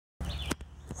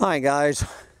Hi guys.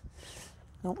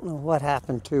 Don't know what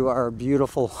happened to our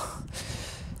beautiful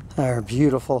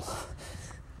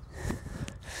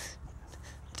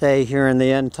day here in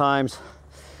the end times.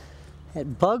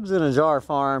 At Bugs in a Jar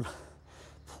Farm,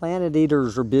 Planet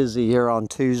Eaters are busy here on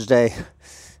Tuesday,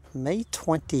 May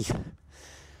 22nd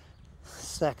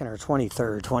or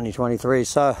 23rd, 2023.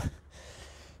 So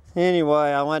anyway,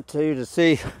 I went to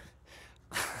see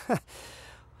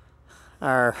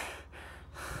our,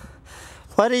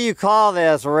 what do you call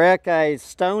this, Rick? A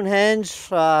Stonehenge?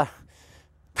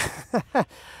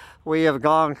 We have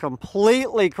gone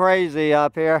completely crazy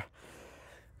up here.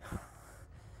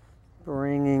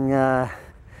 Bringing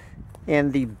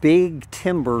in the big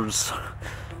timbers.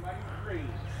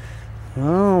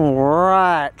 All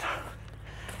right,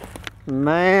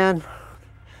 man.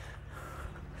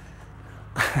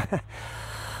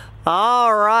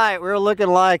 All right, we're looking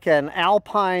like an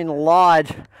alpine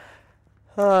lodge.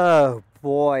 Oh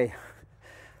boy.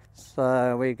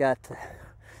 So we got to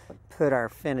put our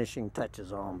finishing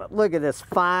touches on, but look at this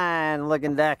fine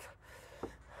looking deck.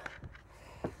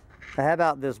 How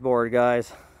about this board,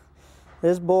 guys?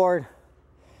 This board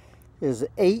is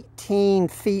 18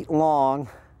 feet long,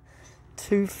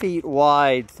 2 feet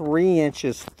wide, 3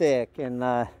 inches thick,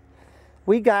 and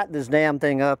we got this damn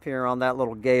thing up here on that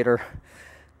little gator.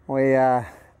 We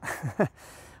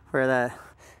where the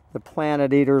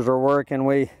Planet Eaters are working,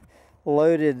 we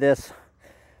loaded this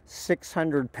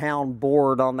 600-pound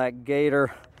board on that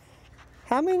gator.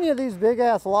 How many of these big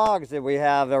ass logs did we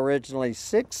have originally?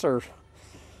 6 or?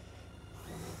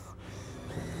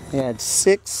 We had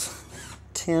 6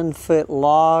 10-foot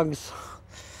logs.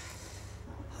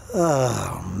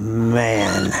 Oh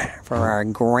man, for our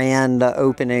grand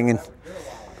opening in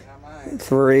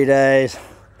 3 days.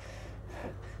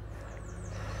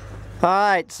 All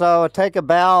right, so take a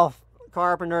bow,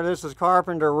 carpenter. This is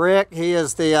Carpenter Rick. He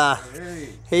is the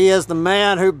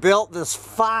man who built this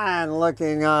fine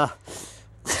looking well,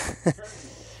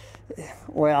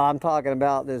 I'm talking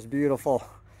about this beautiful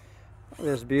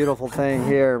thing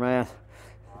here, man.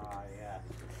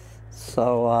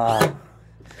 So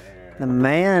the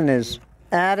man is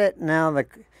at it now.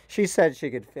 She said she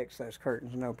could fix those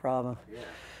curtains, no problem.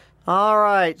 All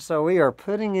right, so we are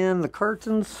putting in the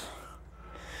curtains.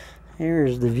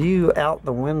 Here's the view out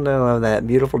the window of that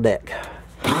beautiful deck.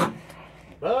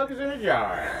 Bugs in a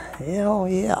jar. Hell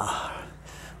yeah.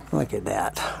 Look at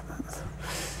that.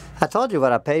 I told you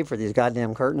what I paid for these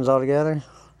goddamn curtains altogether.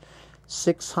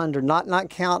 $600,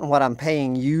 not counting what I'm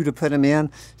paying you to put them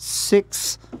in.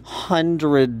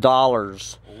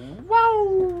 $600.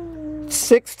 Whoa!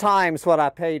 6 times what I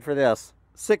paid for this.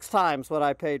 6 times what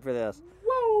I paid for this.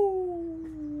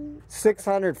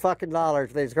 $600 fucking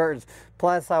dollars for these curtains,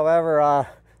 plus however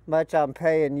much I'm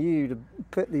paying you to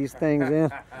put these things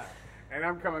in. And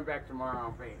I'm coming back tomorrow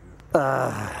on painting. All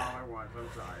I want, I'm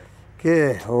sorry.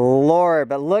 Good Lord,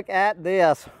 but look at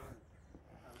this.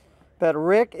 But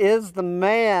Rick is the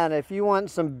man if you want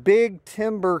some big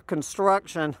timber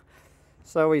construction.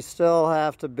 So we still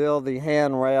have to build the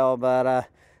handrail, but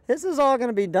this is all going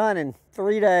to be done in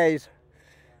 3 days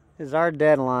is our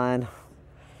deadline.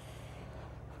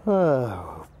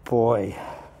 Oh boy.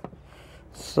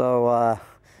 So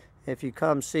if you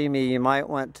come see me, you might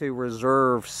want to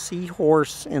reserve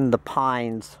Seahorse in the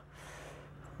Pines.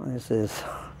 This is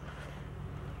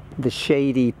the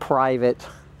shady, private,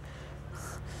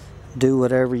 do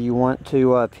whatever you want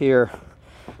to up here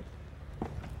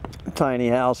tiny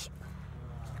house.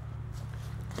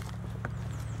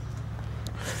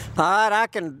 Alright, I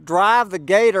can drive the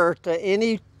gator to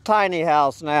any tiny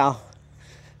house now.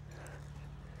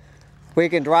 We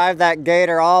can drive that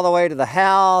gator all the way to the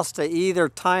house, to either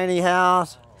tiny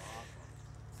house.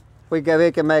 We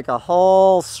can make a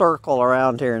whole circle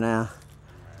around here now.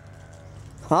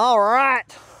 All right.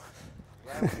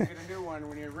 Yeah, we can get a new one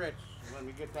when you're rich. Let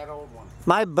me get that old one.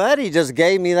 My buddy just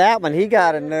gave me that one. He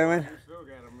got a new one.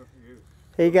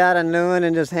 He got a new one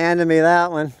and just handed me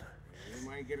that one.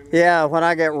 Yeah, when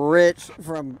I get rich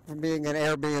from being an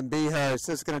Airbnb host,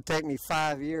 it's going to take me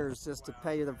 5 years just to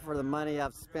pay for the money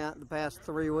I've spent the past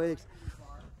 3 weeks.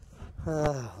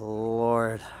 Oh,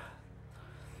 Lord.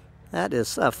 That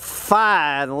is a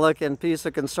fine looking piece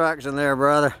of construction there,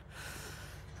 brother.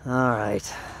 All right,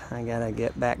 I got to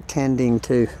get back tending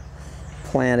to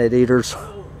Planet Eaters.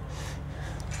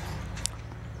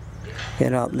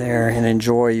 Get up there and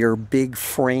enjoy your big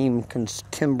frame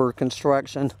timber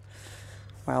construction.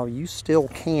 While you still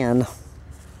can.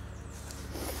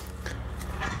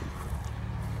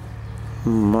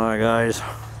 My guys.